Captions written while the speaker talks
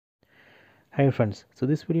Hi friends, so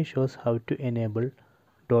this video shows how to enable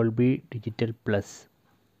Dolby Digital Plus.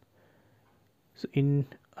 So in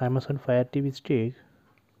Amazon Fire TV Stick,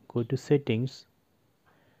 go to settings,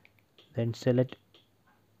 then select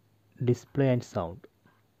display and sound,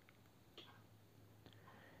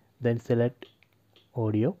 then select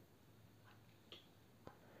audio,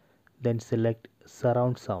 then select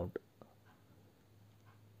surround sound.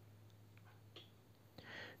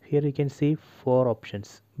 Here you can see 4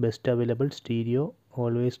 options: best available, stereo,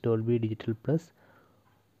 always Dolby Digital Plus,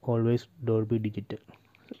 always Dolby Digital.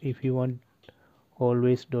 So if you want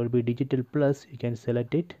always Dolby Digital Plus, you can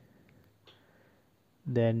select it,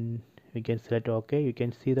 then you can select OK. You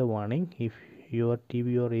can see the warning: if your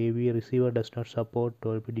TV or AV receiver does not support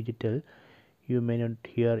Dolby Digital, you may not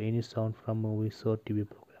hear any sound from movies or TV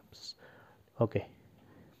programs. Okay,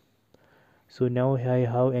 so now I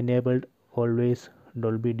have enabled always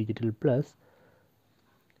Dolby Digital Plus.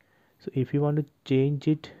 So if you want to change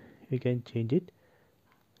it, you can change it.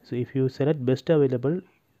 So if you select best available,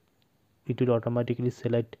 it will automatically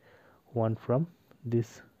select one from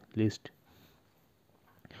this list.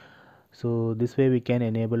 So this way we can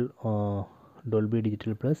enable Dolby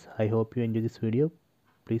Digital Plus. I hope you enjoy this video.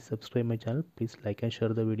 Please subscribe my channel. Please like and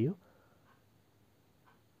share the video.